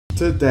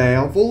Today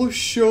I will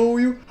show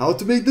you how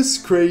to make this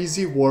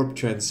crazy warp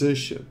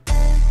transition.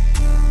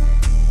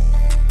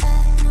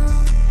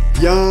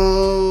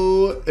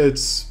 Yo,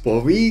 it's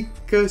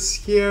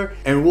Povikas here,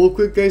 and real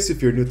quick guys,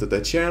 if you're new to the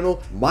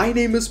channel, my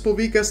name is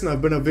Povikas and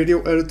I've been a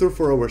video editor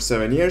for over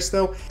 7 years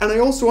now, and I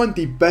also run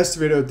the best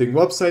video editing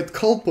website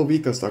called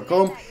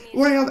povikas.com,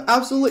 where I have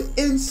absolutely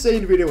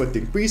insane video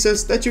editing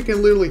presets that you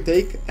can literally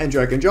take and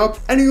drag and drop,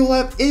 and you'll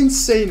have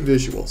insane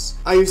visuals.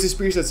 I use these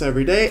presets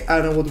every day,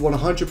 and I would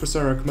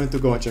 100% recommend to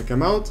go and check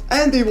them out,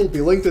 and they will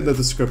be linked in the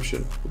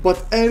description.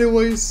 But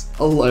anyways,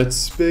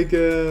 let's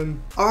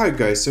begin. Alright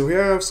guys, so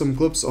here I have some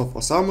clips of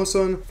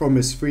Osamu-san from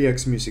his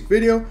 3x music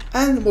video,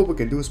 and what we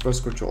can do is press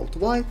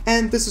Ctrl+Y,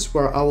 and this is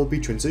where I will be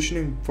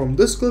transitioning from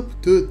this clip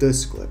to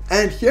this clip.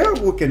 And here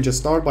we can just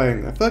start by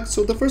adding an effect.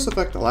 So the first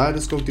effect I'll add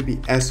is going to be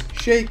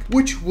S-Shake,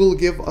 which will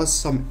give us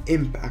some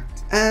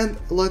impact. And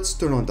let's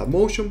turn on the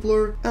motion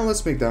blur, and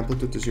let's make the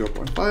amplitude to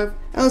 0.5,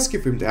 and let's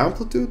keyframe the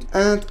amplitude.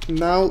 And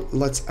now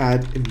let's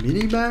add a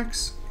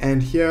minimax.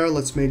 And here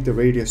let's make the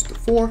radius to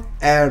 4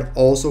 and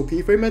also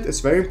keyframe it. It's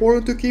very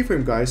important to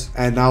keyframe guys.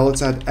 And now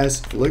let's add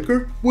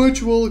S-Flicker,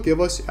 which will give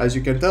us, as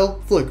you can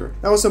tell, flicker.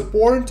 Now it's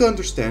important to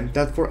understand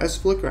that for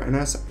S-Flicker and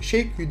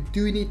S-Shake you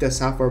do need the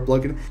Sapphire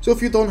plugin. So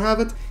if you don't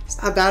have it,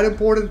 it's not that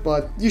important,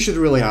 but you should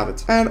really have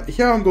it. And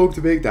here I'm going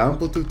to make the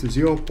amplitude to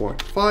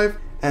 0.5.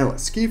 And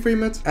let's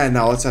keyframe it. And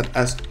now let's add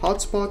S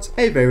hotspots,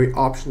 a very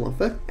optional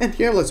effect. And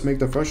here let's make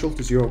the threshold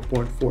to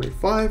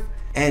 0.45.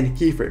 And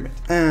keyframe it.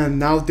 And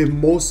now the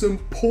most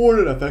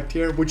important effect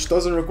here, which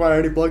doesn't require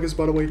any plugins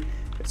by the way,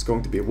 it's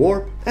going to be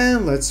warp.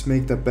 And let's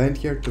make the bend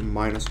here to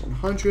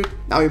 -100.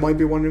 Now you might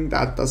be wondering,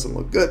 that doesn't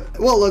look good.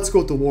 Well, let's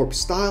go to warp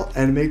style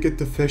and make it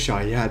to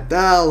fisheye. Yeah,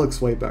 that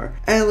looks way better.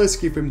 And let's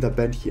keyframe the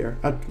bend here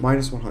at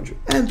 -100.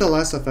 And the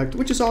last effect,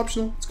 which is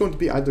optional, it's going to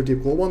be either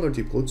Deep Glow 1 or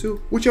Deep Glow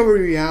 2, whichever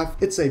you have.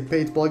 It's a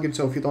paid plugin,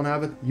 so if you don't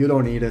have it, you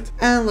don't need it.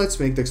 And let's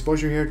make the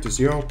exposure here to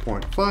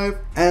 0.5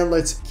 and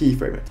let's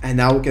keyframe it. And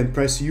now we can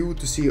press U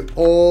to see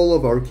all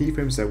of our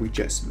keyframes that we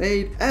just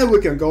made. And we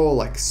can go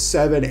like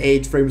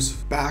 7-8 frames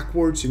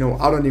backwards. You know,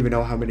 I don't even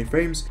know how many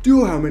frames.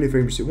 Do how many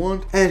frames you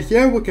want. And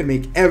here we can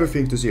make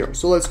everything to 0.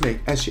 So let's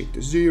make S-Shake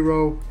to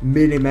 0,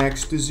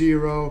 Minimax to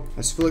 0,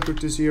 S-Flicker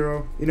to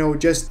 0. You know,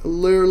 just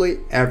literally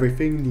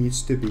everything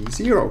needs to be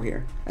 0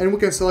 here. And we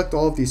can select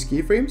all of these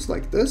keyframes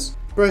like this.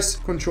 Press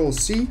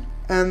Ctrl+C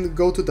and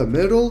go to the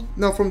middle.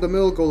 Now from the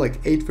middle go like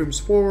 8 frames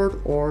forward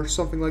or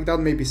something like that,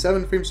 maybe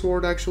 7 frames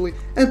forward actually,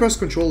 and press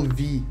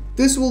Ctrl+V.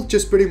 This will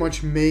just pretty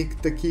much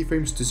make the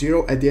keyframes to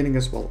 0 at the ending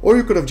as well, or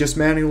you could have just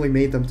manually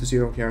made them to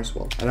 0 here as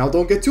well. And now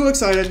don't get too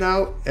excited now,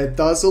 it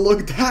doesn't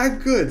look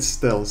that good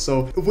still,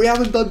 so we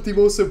haven't done the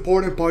most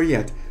important part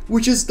yet,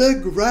 which is the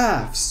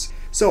graphs.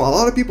 So a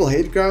lot of people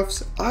hate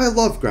graphs. I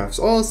love graphs.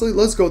 Honestly,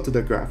 let's go to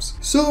the graphs.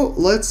 So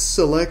let's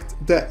select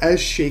the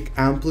S-Shake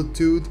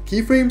amplitude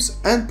keyframes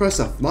and press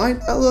F9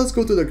 and let's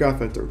go to the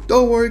graph editor.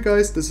 Don't worry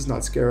guys, this is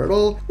not scary at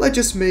all. Let's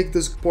just make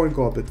this point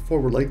go a bit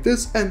forward like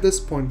this, and this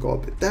point go a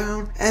bit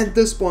down, and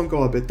this point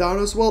go a bit down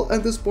as well,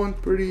 and this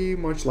point pretty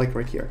much like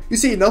right here. You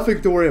see,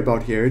 nothing to worry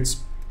about here. It's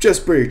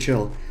just pretty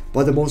chill.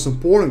 But the most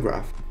important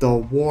graph, the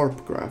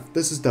warp graph,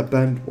 this is the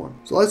bend one.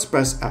 So let's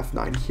press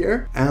F9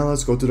 here and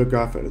let's go to the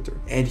graph editor.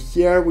 And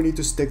here we need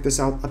to stick this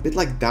out a bit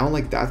like down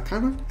like that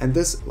kind of, and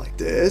this like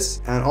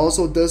this, and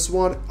also this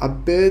one a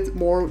bit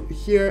more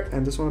here,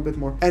 and this one a bit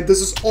more. And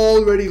this is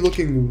already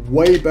looking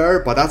way better,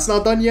 but that's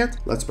not done yet.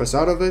 Let's press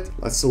out of it.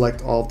 Let's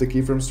select all of the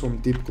keyframes from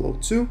Deep Glow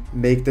 2,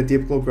 make the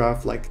Deep Glow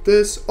graph like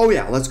this. Oh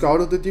yeah, let's go out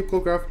of the Deep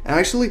Glow graph and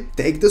actually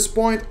take this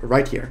point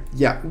right here.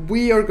 Yeah,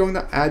 we are going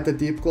to add the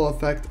Deep Glow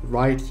effect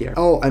right here.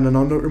 Oh, and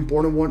another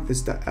important one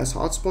is the S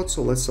hotspot.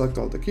 So let's select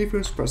all the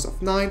keyframes, press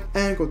F9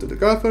 and go to the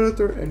graph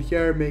editor, and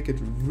here make it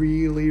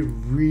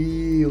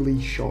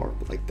really sharp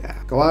like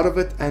that. Go out of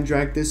it and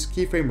drag this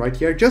keyframe right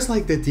here, just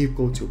like the Deep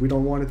Glow 2. We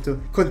don't want it to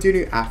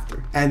continue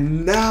after.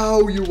 And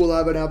now you will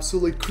have an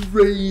absolutely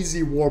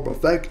crazy warp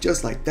effect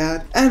just like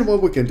that. And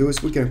what we can do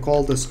is we can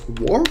call this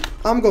warp.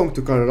 I'm going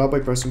to cut it out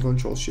by pressing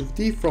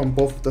Ctrl+Shift+D from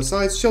both of the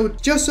sides, so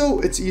just so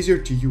it's easier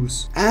to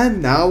use.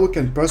 And now we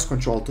can press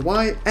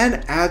Ctrl+Y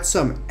and add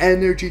some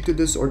energy to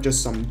this, or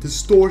just some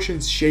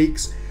distortions,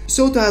 shakes.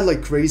 So to add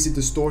like crazy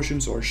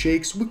distortions or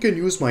shakes, we can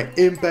use my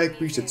impact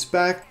presets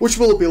pack, which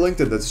will be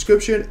linked in the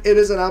description. It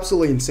is an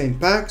absolutely insane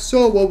pack.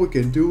 So what we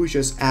can do is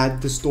just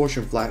add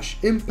distortion flash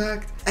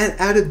impact and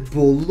add it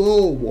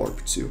below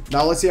warp 2.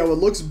 Now let's see how it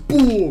looks.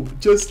 Boom,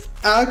 just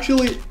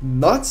actually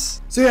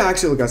nuts. So yeah,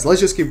 actually guys,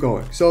 let's just keep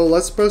going. So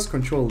let's press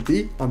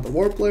Ctrl+D on the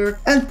warp layer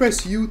and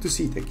press U to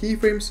see the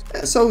keyframes.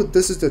 So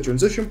this is the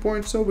transition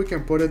point, so we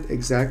can put it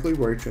exactly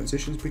where it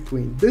transitions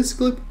between this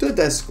clip to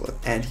this clip.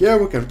 And here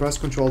we can press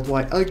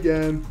Ctrl+Y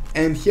again.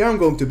 And here I'm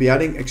going to be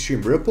adding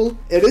extreme ripple.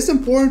 It is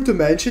important to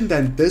mention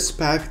that this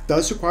pack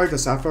does require the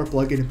Sapphire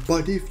plugin,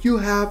 but if you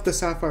have the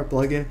Sapphire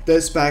plugin,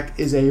 this pack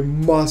is a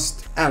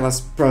must. And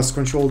let's press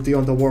Ctrl+D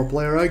on the warp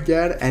layer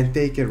again and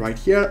take it right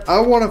here.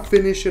 I want to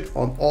finish it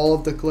on all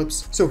of the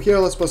clips. So here,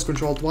 let's press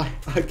Ctrl Y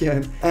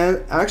again.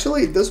 And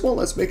actually, this one,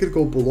 let's make it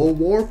go below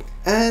warp.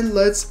 And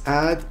let's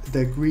add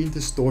the green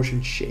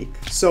distortion shake.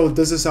 So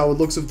this is how it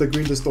looks with the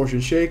green distortion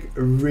shake.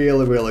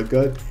 Really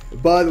good.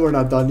 But we're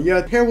not done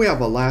yet. Here we have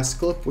a last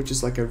clip, which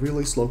is like a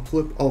really slow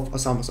clip of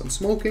Osama-san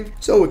smoking.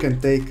 So we can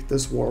take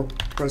this warp,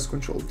 press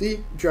Ctrl D,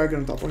 drag it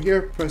on top of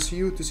here, press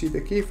U to see the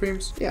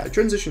keyframes. Yeah,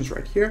 transitions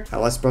right here.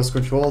 Now let's press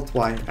Ctrl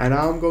Y. And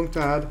now I'm going to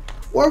add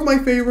one of my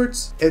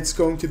favorites. It's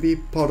going to be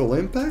puddle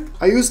impact.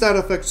 I use that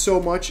effect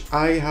so much,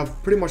 I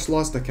have pretty much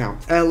lost the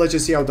count. And let's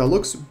just see how that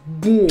looks.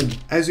 Boom!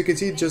 As you can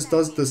see, it just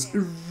does this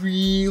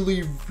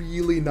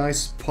really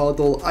nice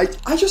puddle. I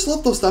just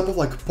love those type of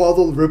like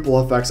puddle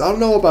ripple effects. I don't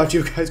know about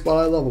you guys, but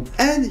I love them.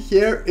 And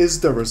here is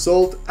the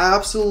result.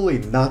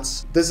 Absolutely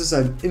nuts. This is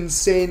an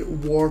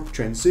insane warp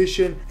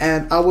transition,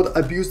 and I would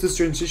abuse this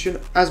transition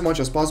as much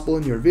as possible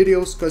in your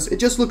videos because it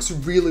just looks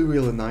really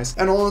nice.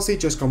 And honestly,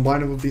 just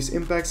combine it with these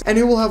impacts and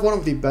you will have one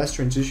of the best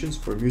transitions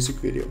for music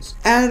videos.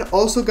 And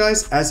also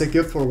guys, as a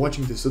gift for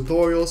watching these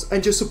tutorials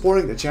and just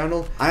supporting the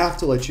channel, I have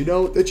to let you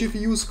know that if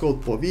you use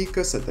code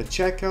POVIKAS at the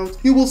checkout,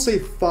 you will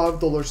save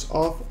 $5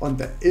 off on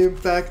the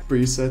impact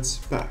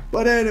presets pack.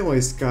 But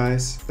anyways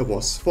guys, it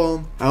was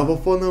fun. Have a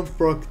fun and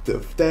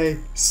productive day.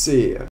 See ya.